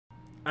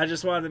I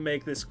just wanted to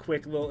make this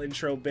quick little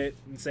intro bit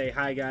and say,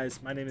 hi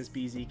guys, my name is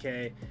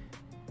BZK,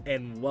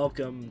 and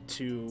welcome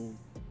to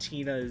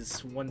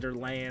Tina's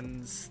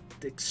Wonderlands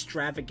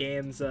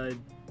extravaganza.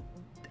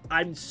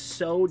 I'm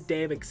so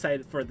damn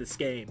excited for this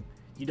game.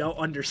 You don't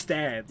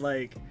understand.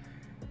 Like,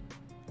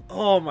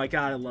 oh my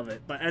god, I love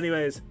it. But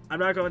anyways, I'm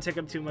not going to take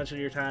up too much of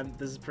your time.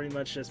 This is pretty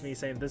much just me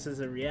saying this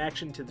is a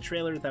reaction to the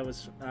trailer that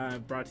was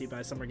brought to you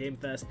by Summer Game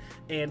Fest.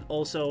 And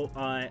also,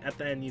 at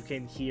the end, you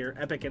can hear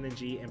Epic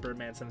Energy and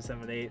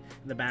Birdman778 in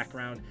the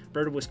background.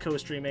 Bird was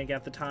co-streaming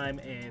at the time,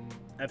 and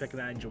Epic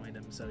and I joined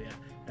him. So yeah.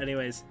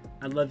 Anyways,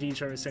 I love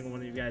each and every single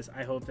one of you guys.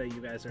 I hope that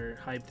you guys are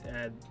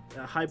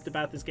hyped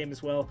about this game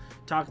as well.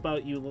 Talk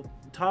about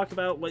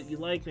what you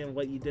liked and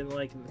what you didn't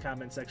like in the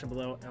comment section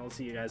below. And I'll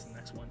see you guys in the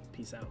next one.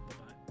 Peace out.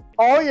 Bye-bye.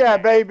 Oh yeah,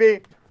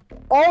 baby.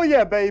 Oh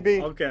yeah,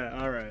 baby. Okay,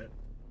 alright.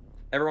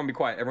 Everyone be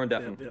quiet. Everyone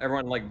deafen. Yep.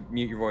 Everyone, like,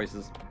 mute your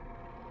voices.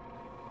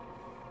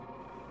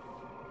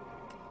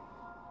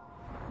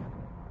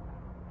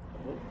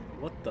 Oh,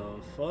 what the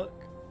fuck?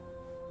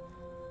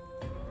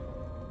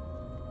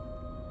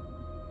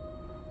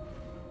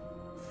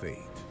 Fate.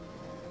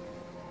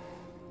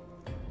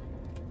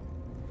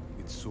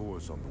 It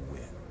soars on the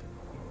wind.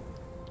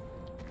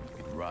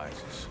 It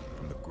rises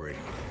from the grave.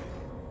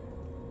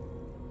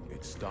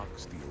 It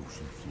stalks the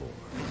ocean floor.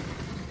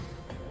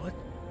 What?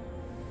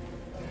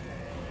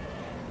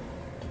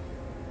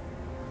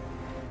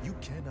 You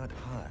cannot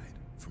hide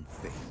from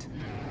fate.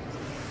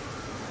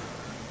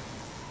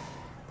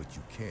 But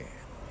you can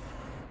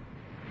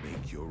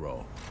make your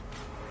own.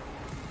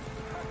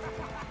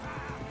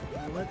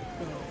 What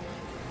the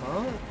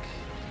fuck?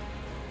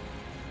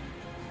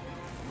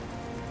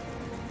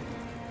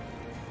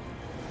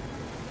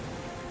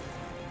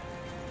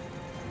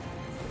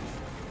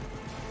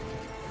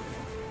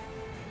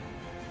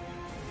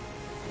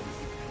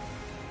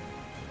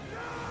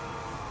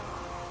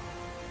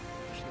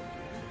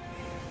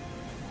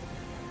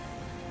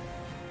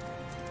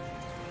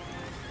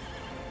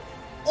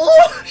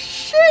 Oh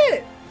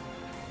shit!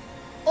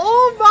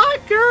 Oh my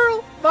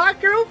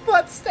girl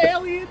butt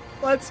stallion.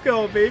 Let's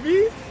go,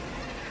 baby.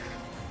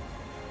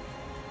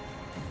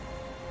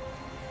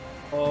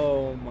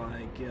 Oh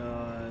my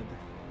god.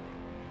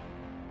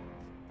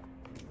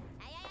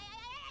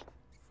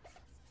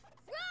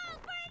 Roll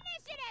for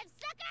initiative,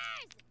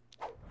 suckers!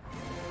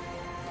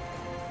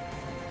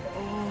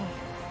 Oh.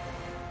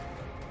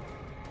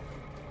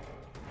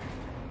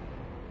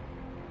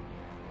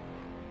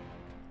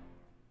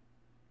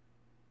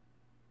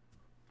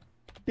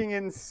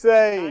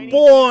 Insane.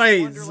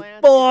 Boys!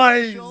 Wonderlands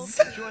official.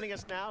 Boys! Joining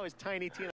us now is Tiny Tina.